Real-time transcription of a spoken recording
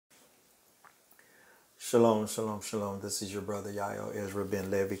Shalom, shalom, shalom. This is your brother Yael Ezra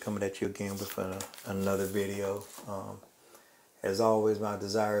Ben Levy coming at you again with another video. As always, my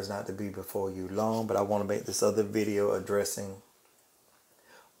desire is not to be before you long, but I want to make this other video addressing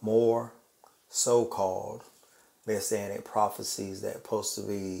more so-called Messianic prophecies that are supposed to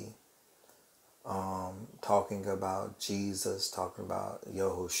be talking about Jesus, talking about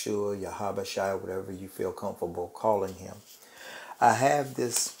Yahushua, Yahabashai, whatever you feel comfortable calling him. I have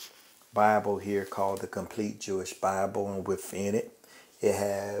this Bible here called the Complete Jewish Bible, and within it,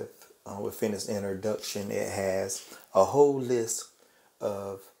 within its introduction, it has a whole list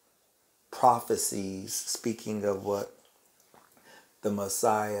of prophecies speaking of what the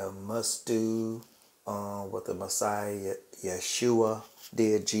Messiah must do, what the Messiah Yeshua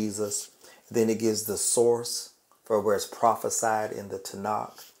did, Jesus. Then it gives the source for where it's prophesied in the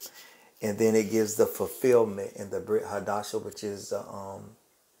Tanakh, and then it gives the fulfillment in the Brit Hadasha, which is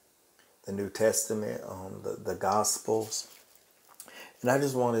the New Testament, the Gospels. And I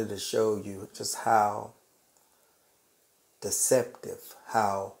just wanted to show you just how deceptive,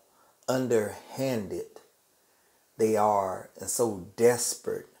 how underhanded they are, and so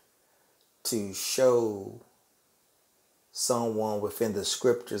desperate to show someone within the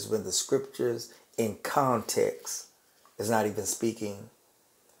scriptures when the scriptures in context is not even speaking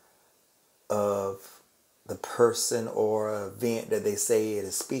of the person or event that they say it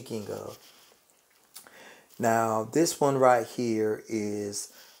is speaking of. Now, this one right here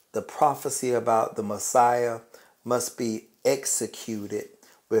is the prophecy about the Messiah must be executed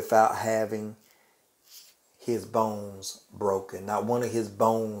without having his bones broken. Not one of his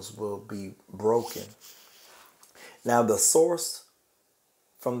bones will be broken. Now, the source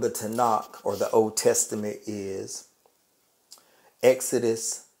from the Tanakh or the Old Testament is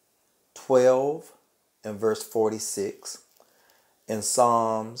Exodus 12 and verse 46, and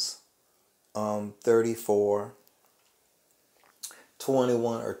Psalms 34,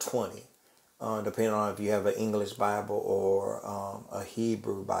 21 or 20, depending on if you have an English Bible or a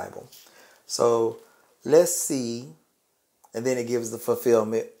Hebrew Bible. So let's see, and then it gives the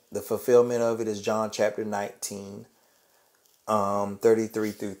fulfillment. The fulfillment of it is John chapter 19,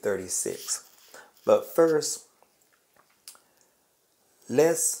 33 through 36. But first,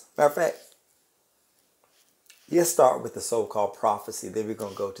 matter of fact, let's start with the so-called prophecy. Then we're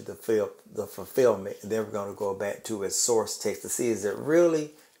going to go to the fulfillment. And then we're going to go back to its source text to see, is it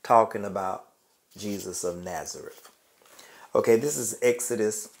really talking about Jesus of Nazareth? Okay, this is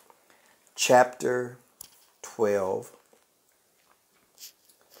Exodus chapter 12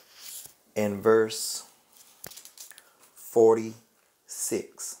 and verse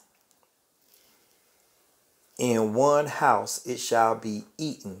 46. In one house it shall be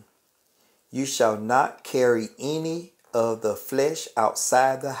eaten. You shall not carry any of the flesh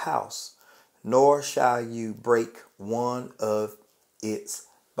outside the house, nor shall you break one of its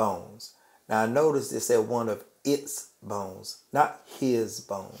bones. Now notice it said one of its bones, not his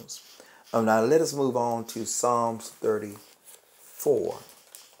bones. Now let us move on to Psalms 34.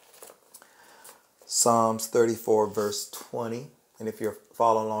 Psalms 34 verse 20. And if you're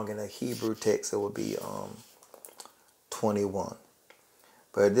following along in the Hebrew text, it will be 21.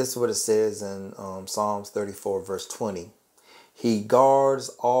 But this is what it says in Psalms 34 verse 20. He guards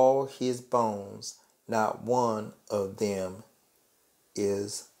all his bones, not one of them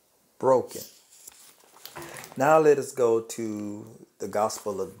is broken. Now let us go to the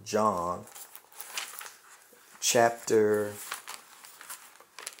Gospel of John, chapter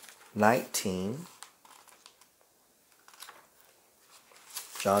 19.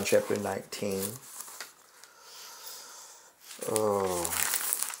 John chapter 19.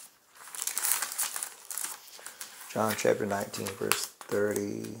 John chapter 19, verse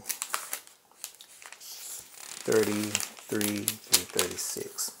 33 through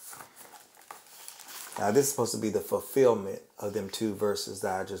 36. Now, this is supposed to be the fulfillment of them two verses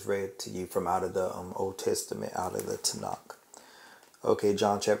that I just read to you from out of the Old Testament, out of the Tanakh. Okay,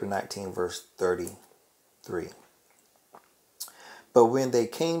 John chapter 19, verse 33. But when they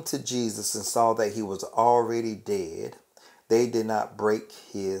came to Jesus and saw that he was already dead, they did not break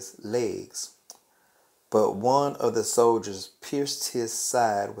his legs. But one of the soldiers pierced his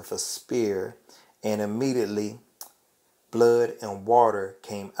side with a spear, and immediately blood and water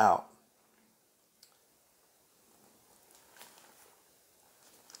came out.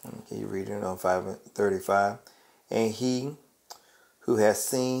 Okay, you read it on 5:35. And he who has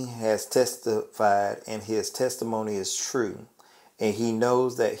seen has testified, and his testimony is true. And he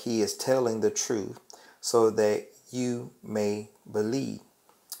knows that he is telling the truth, so that you may believe.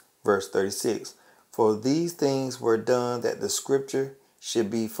 Verse 36. For these things were done that the scripture should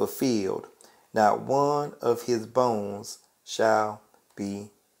be fulfilled. not one of his bones shall be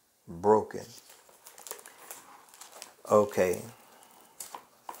broken. Okay.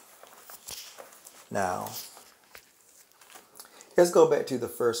 Now, let's go back to the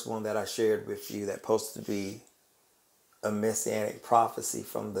first one that I shared with you that's supposed to be a messianic prophecy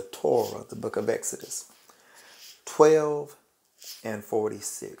from the Torah, the book of Exodus 12 and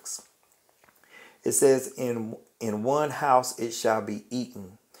 46. It says, in one house it shall be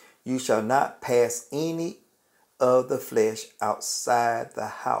eaten. You shall not pass any of the flesh outside the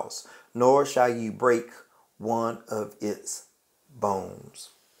house, nor shall you break one of its bones.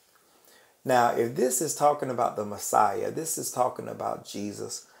 Now, if this is talking about the Messiah, this is talking about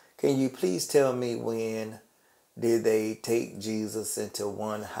Jesus, can you please tell me when did they take Jesus into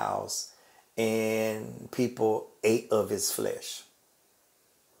one house and people ate of his flesh?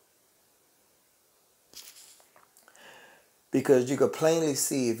 Because you could plainly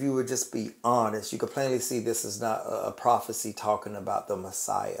see, if you would just be honest, you could plainly see this is not a prophecy talking about the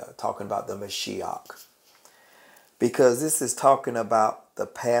Messiah, talking about the Mashiach. Because this is talking about the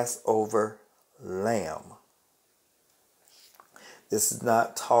Passover lamb. This is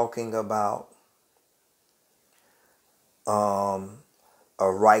not talking about a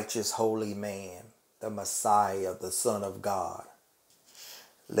righteous holy man, the Messiah, the Son of God.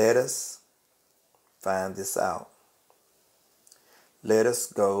 Let us find this out. Let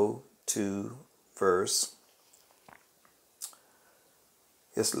us go to verse.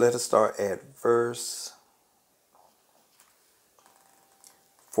 Let us start at verse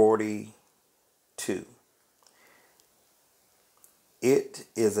 42. It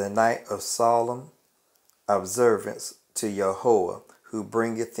is a night of solemn observance to Yahweh, who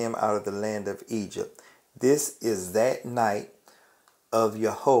bringeth them out of the land of Egypt. This is that night of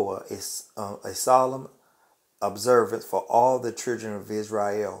Yahweh, a solemn observance for all the children of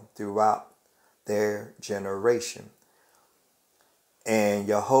Israel throughout their generation. And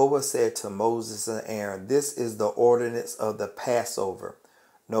Yahweh said to Moses and Aaron, this is the ordinance of the Passover.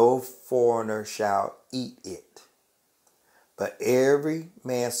 No foreigner shall eat it. But every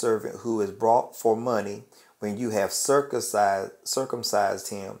manservant who is brought for money, when you have circumcised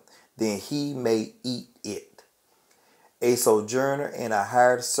him, then he may eat it. A sojourner and a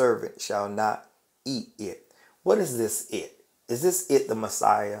hired servant shall not eat it. What is this it? Is this it the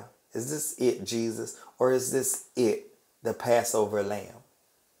Messiah? Is this it Jesus? Or is this it the Passover lamb?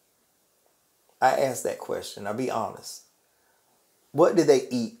 I asked that question. I'll be honest. What did they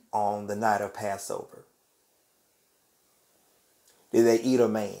eat on the night of Passover? Did they eat a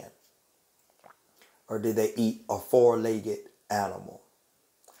man? Or did they eat a four-legged animal?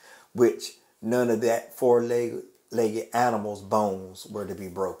 Which none of that four-legged animal's bones were to be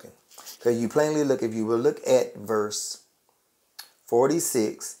broken. Because you plainly look, if you will look at verse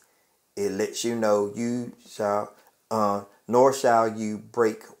 46, it lets you know you shall, nor shall you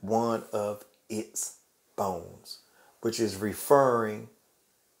break one of its bones, which is referring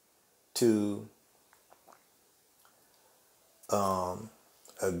to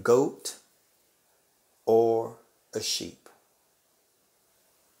a goat or a sheep.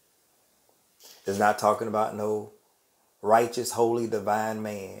 It's not talking about no righteous, holy, divine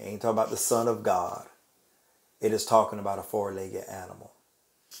man. It ain't talking about the Son of God. It is talking about a four-legged animal.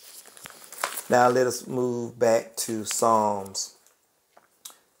 Now let us move back to Psalms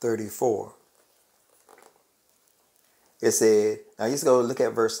 34. It said, now just go look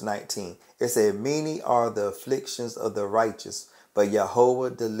at verse 19. It said, many are the afflictions of the righteous, but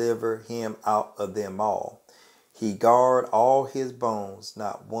Yahweh deliver him out of them all. He guard all his bones,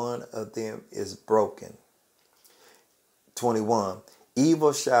 not one of them is broken. 21.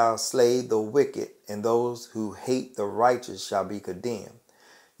 Evil shall slay the wicked, and those who hate the righteous shall be condemned.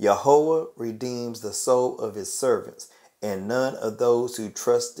 Yahweh redeems the soul of his servants, and none of those who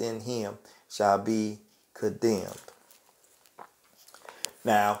trust in him shall be condemned.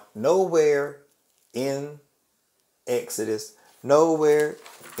 Now, nowhere in Exodus, nowhere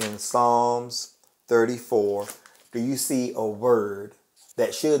in Psalms 34 do you see a word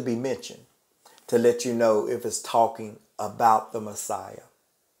that should be mentioned to let you know if it's talking about the Messiah.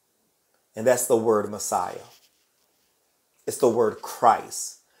 And that's the word Messiah. It's the word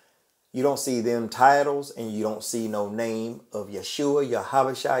Christ. You don't see them titles, and you don't see no name of Yeshua,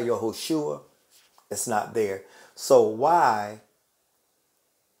 Yahabashai, Yahushua. It's not there. So why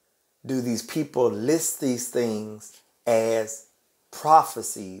do these people list these things as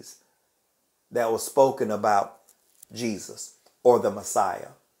prophecies that was spoken about Jesus or the Messiah?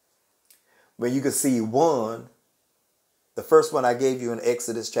 When you can see one, the first one I gave you in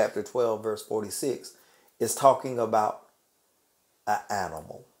Exodus chapter 12, verse 46, is talking about an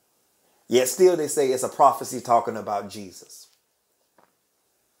animal. Yet still they say it's a prophecy talking about Jesus.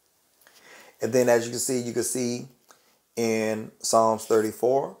 And then as you can see in Psalms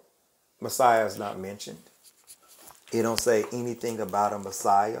 34, Messiah is not mentioned. It don't say anything about a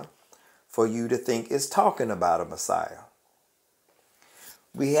Messiah for you to think it's talking about a Messiah.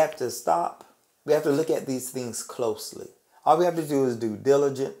 We have to stop. We have to look at these things closely. All we have to do is do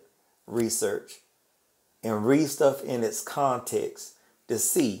diligent research and read stuff in its context to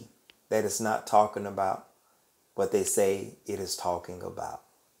see that it's not talking about what they say it is talking about.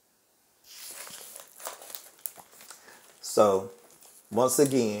 So, once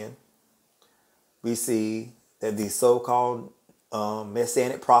again, we see that these so-called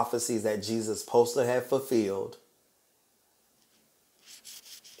messianic prophecies that Jesus is supposed to have fulfilled,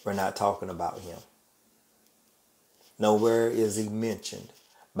 we're not talking about him. Nowhere is he mentioned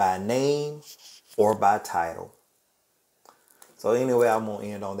by name or by title. So anyway, I'm going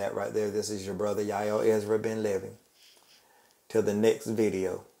to end on that right there. This is your brother Yael Ezra Ben Levy. Till the next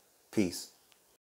video. Peace.